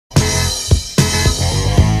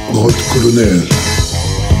RodColonel.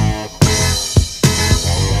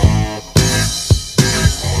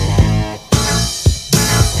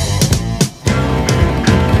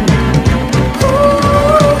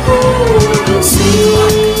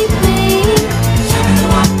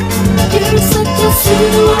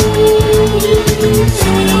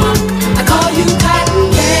 I call you cotton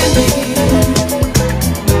candy.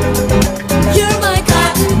 You're my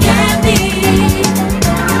cotton candy.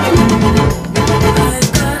 I've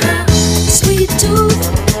got a sweet tooth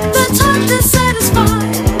that's hard to satisfy.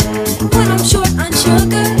 When I'm short on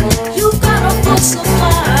sugar, you've got a full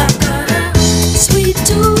supply. I've got a sweet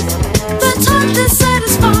tooth that's hard to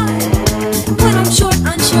satisfy. When I'm short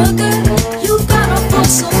on sugar, you've got a full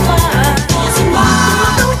supply.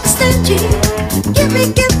 Don't be stingy. Give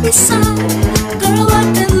me some. Girl, I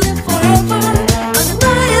can live forever on the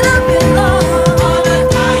diet of your love. On a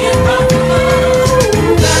diet of your love.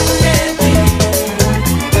 Cotton candy.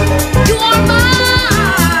 You are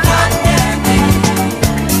mine. Cotton candy.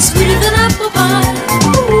 Sweeter than apple pie.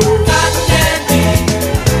 Cotton candy.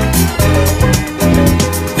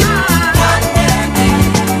 Cotton candy.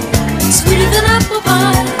 Sweeter than apple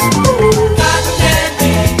pie.